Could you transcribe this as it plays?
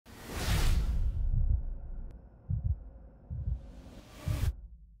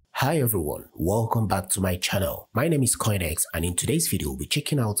Hi everyone, welcome back to my channel. My name is CoinX, and in today's video we'll be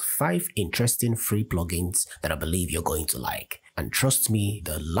checking out 5 interesting free plugins that I believe you're going to like. And trust me,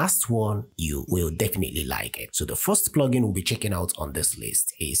 the last one, you will definitely like it. So the first plugin we'll be checking out on this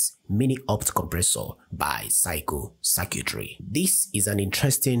list is Miniopt Compressor by Psycho Circuitry. This is an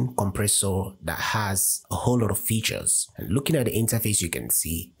interesting compressor that has a whole lot of features. And looking at the interface, you can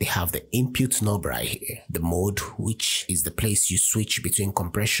see they have the input knob right here, the mode, which is the place you switch between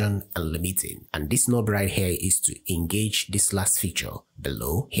compression and limiting. And this knob right here is to engage this last feature.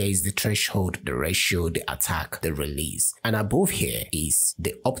 Below here is the threshold, the ratio, the attack, the release, and above here is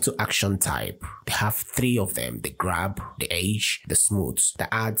the up to action type. They have 3 of them: the grab, the edge, the smooth, that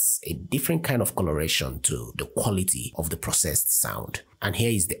adds a different kind of coloration to the quality of the processed sound. And here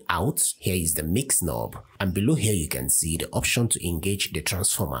is the out, here is the mix knob, and below here you can see the option to engage the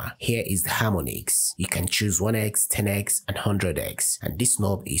transformer. Here is the harmonics. You can choose 1x, 10x and 100x, and this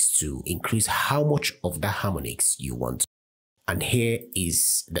knob is to increase how much of that harmonics you want. And here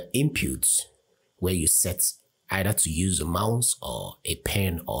is the input, where you set either to use a mouse or a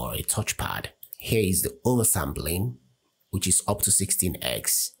pen or a touchpad. Here is the oversampling, which is up to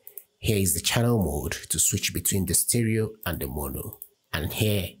 16x. Here is the channel mode to switch between the stereo and the mono. And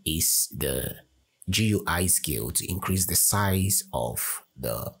here is the GUI scale to increase the size of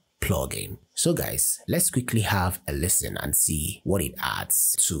the plugin. So guys, let's quickly have a listen and see what it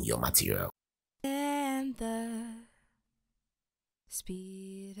adds to your material. And the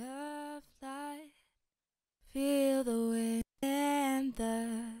speed of light, feel the wind and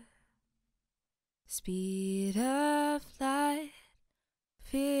the speed of light,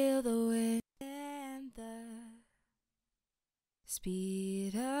 feel the wind and the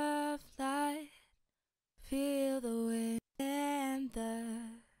speed of light, feel the wind and the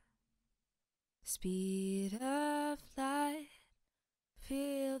speed of light,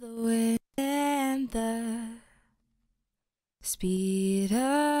 feel the wind and the speed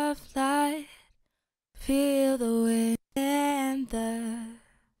of light, feel the wind and the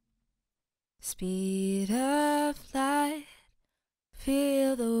speed of light,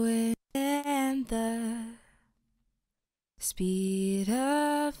 feel the wind and the speed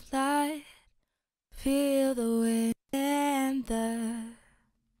of light, feel the wind and the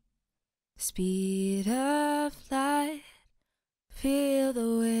speed of light, feel the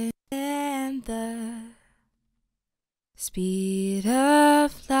wind and the speed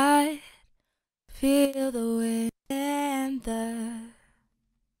of light, feel the wind and the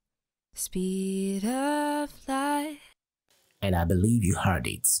speed of light. And I believe you heard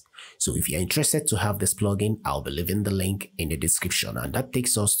it. So if you're interested to have this plugin, I'll be leaving the link in the description, and that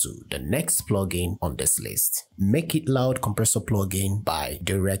takes us to the next plugin on this list. Make It Loud Compressor plugin by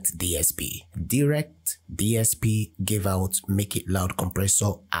Direkt DSP. Direkt DSP gave out Make It Loud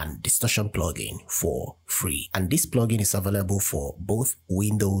Compressor and Distortion plugin for free, and this plugin is available for both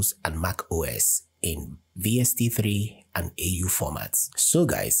Windows and Mac OS in VST3 and AU formats. So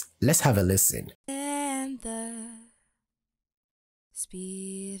guys, let's have a listen. And the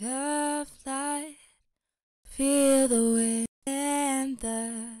speed of light, feel the wind and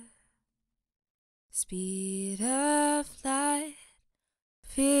the speed of light,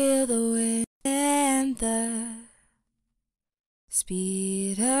 feel the wind and the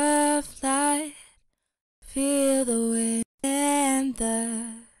speed of light, feel the wind and the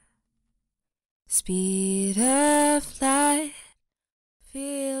speed of light,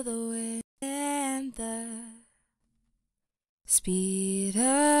 feel the wind and the speed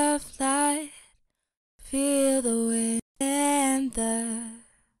of light, feel the wind and the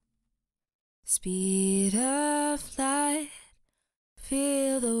speed of light, feel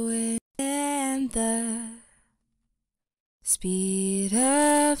the wind and the speed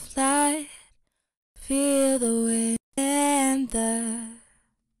of light, feel the wind and the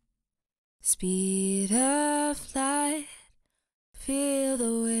speed of light, feel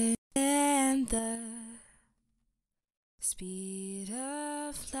the wind and the speed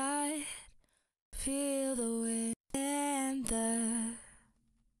of light, feel the wind and the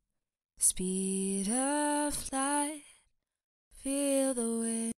speed of light, feel the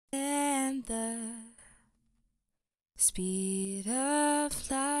wind and the speed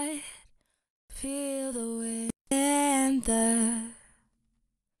of light, feel the wind and the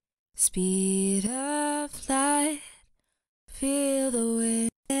speed of light, feel the wind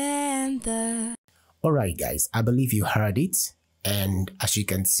and the. Alright guys, I believe you heard it, and as you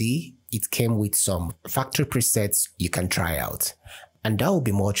can see, it came with some factory presets you can try out. And that will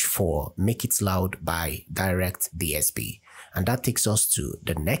be much for Make It Loud by Direkt DSP. And that takes us to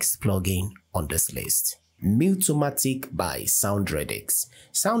the next plugin on this list. Muteomatic by SoundRadix.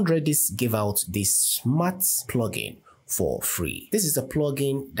 SoundRadix gave out this smart plugin for free. This is a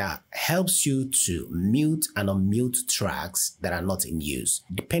plugin that helps you to mute and unmute tracks that are not in use,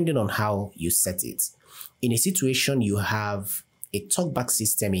 depending on how you set it. In a situation you have a talkback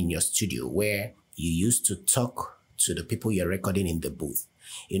system in your studio where you used to talk to the people you're recording in the booth.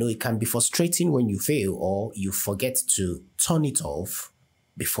 You know, it can be frustrating when you fail or you forget to turn it off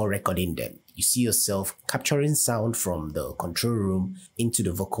before recording them. You see yourself capturing sound from the control room into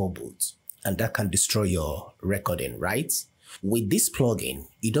the vocal booth, and that can destroy your recording, right? With this plugin,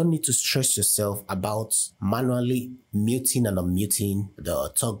 you don't need to stress yourself about manually muting and unmuting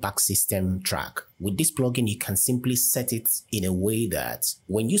the talkback system track. With this plugin, you can simply set it in a way that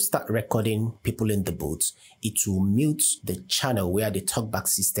when you start recording people in the booth, it will mute the channel where the talkback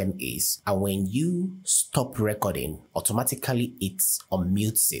system is. And when you stop recording, automatically it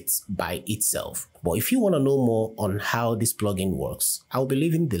unmutes it by itself. But if you want to know more on how this plugin works, I'll be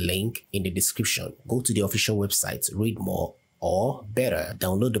leaving the link in the description. Go to the official website, read more, or better,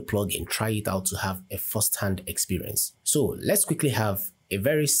 download the plugin, try it out to have a first-hand experience. So let's quickly have a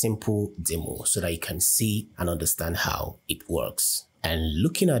very simple demo so that you can see and understand how it works. And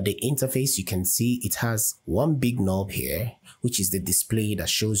looking at the interface, you can see it has one big knob here, which is the display that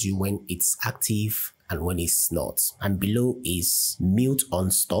shows you when it's active and when it's not. And below is mute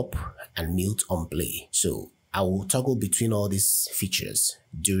on stop and mute on play. So I will toggle between all these features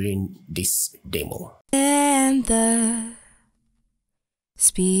during this demo. And the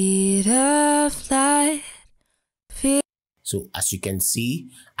speed of light. So as you can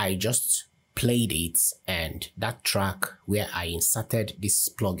see, I just played it and that track where I inserted this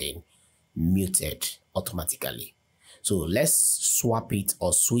plugin muted automatically. So let's swap it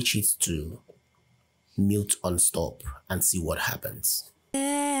or switch it to mute on stop and see what happens.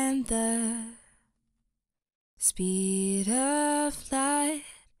 And the speed of light.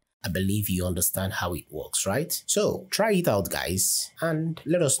 I believe you understand how it works, right? So try it out, guys, and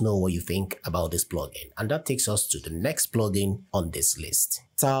let us know what you think about this plugin. And that takes us to the next plugin on this list,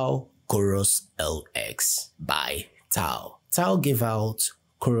 Tal Chorus-LX by Tal. Tal gave out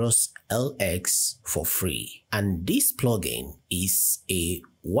Chorus-LX for free, and this plugin is a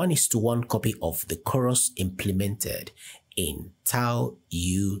 1:1 copy of the chorus implemented in Tal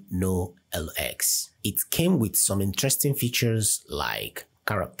LX. It came with some interesting features like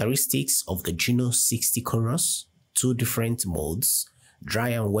characteristics of the Juno 60 chorus, 2 different modes, dry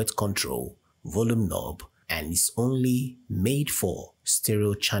and wet control, volume knob, and is only made for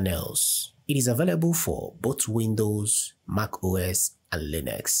stereo channels. It is available for both Windows, Mac OS, and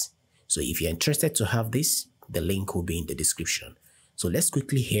Linux. So if you're interested to have this, the link will be in the description. So let's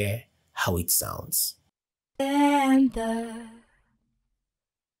quickly hear how it sounds. And the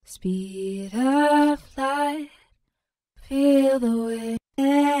speed of light, feel the wind.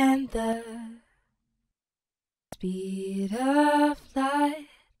 And the speed of light,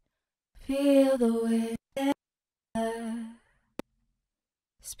 feel the wind. And the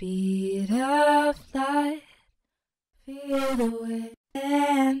speed of light, feel the wind.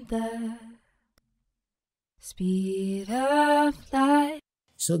 And the speed of light.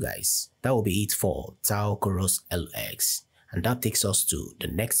 So guys, that will be it for Tal Chorus-LX, and that takes us to the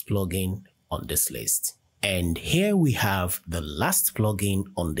next plugin on this list. And here we have the last plugin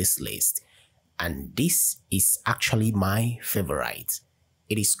on this list, and this is actually my favorite.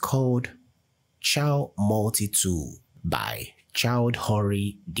 It is called Chow Multi Tool by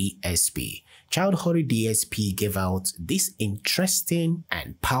Chowdhury DSP. Chowdhury DSP gave out this interesting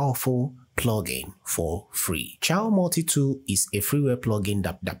and powerful plugin for free. Chow Multi Tool is a freeware plugin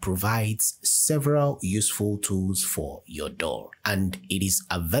that provides several useful tools for your DAW, and it is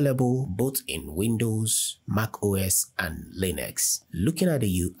available both in Windows, Mac OS, and Linux. Looking at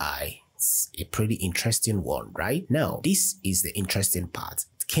the UI, it's a pretty interesting one, right? Now, this is the interesting part.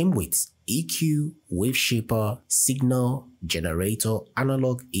 It came with EQ, wave shaper, signal, generator,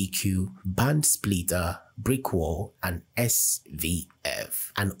 analog EQ, band splitter, brick wall, and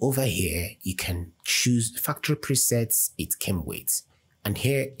SVF. And over here, you can choose factory presets it came with. And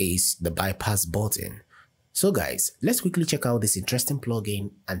here is the bypass button. So guys, let's quickly check out this interesting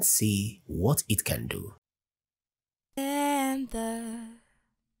plugin and see what it can do. And the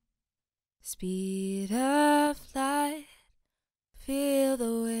speed of light, feel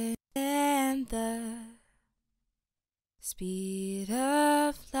the wind. And the speed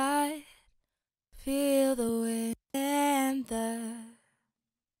of light, feel the wind. And the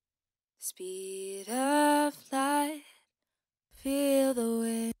speed of light, feel the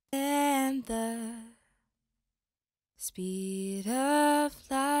wind. And the speed of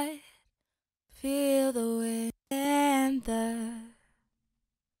light, feel the wind.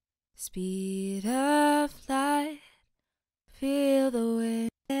 speed of light, feel the wind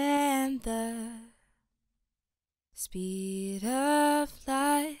and the speed of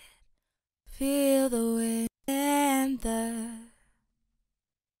light, feel the wind and the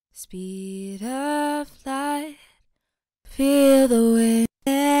speed of light, feel the wind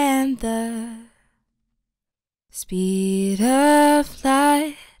and the speed of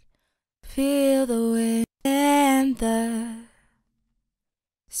light, feel the wind and the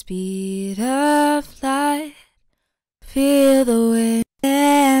speed of light, feel the wind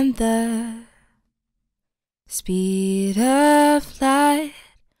and the speed of light,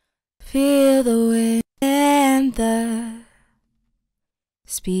 feel the wind and the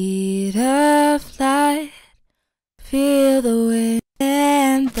speed of light, feel the wind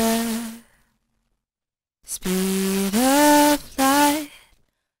and the speed of light,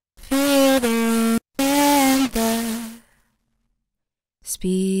 feel the wind and the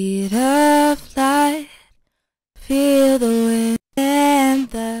speed of light, feel the wind and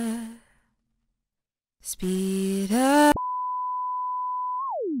the speed of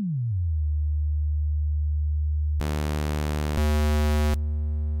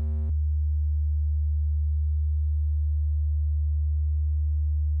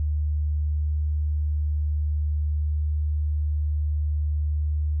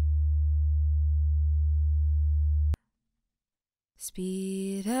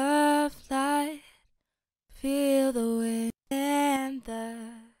speed of light, feel the wind and the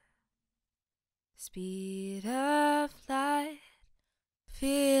speed of light,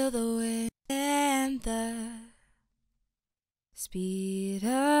 feel the wind and the speed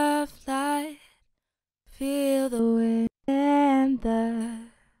of light, feel the wind and the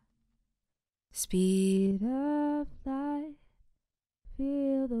speed of light,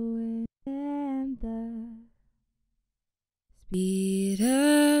 feel the wind and the speed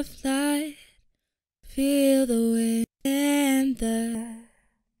of light, feel the wind and the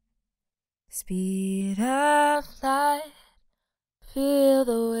speed of light, feel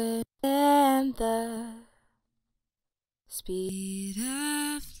the wind and the speed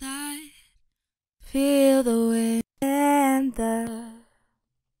of light, feel the wind and the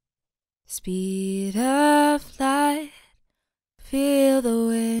speed of light, feel the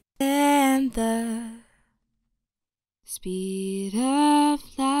wind and the speed of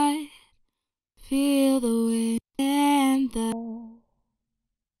light, feel the wind and the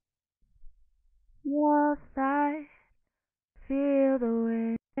of light, feel the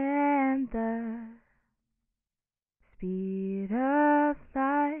wind and the speed of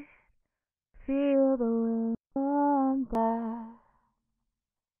light, feel the wind and the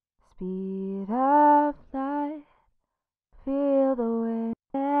speed of light, feel the wind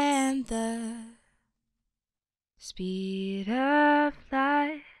and the speed of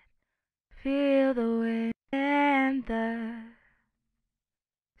light, feel the wind and the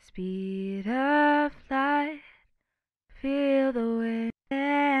speed of light, feel the wind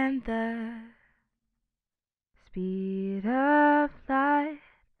and the speed of light,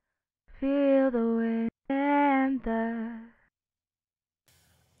 feel the wind and the.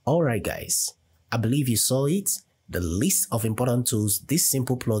 Alright guys, I believe you saw it, the list of important tools this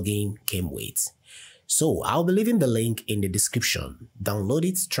simple plugin came with. So I'll be leaving the link in the description. Download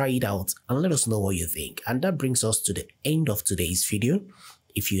it, try it out, and let us know what you think. And that brings us to the end of today's video.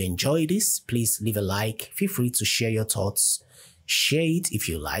 If you enjoyed this, please leave a like, feel free to share your thoughts, share it if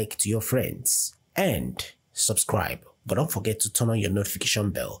you like to your friends, and subscribe. But don't forget to turn on your notification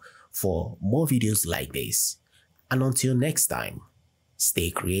bell for more videos like this. And until next time,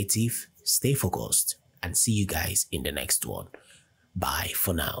 stay creative, stay focused, and see you guys in the next one. Bye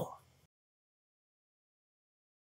for now.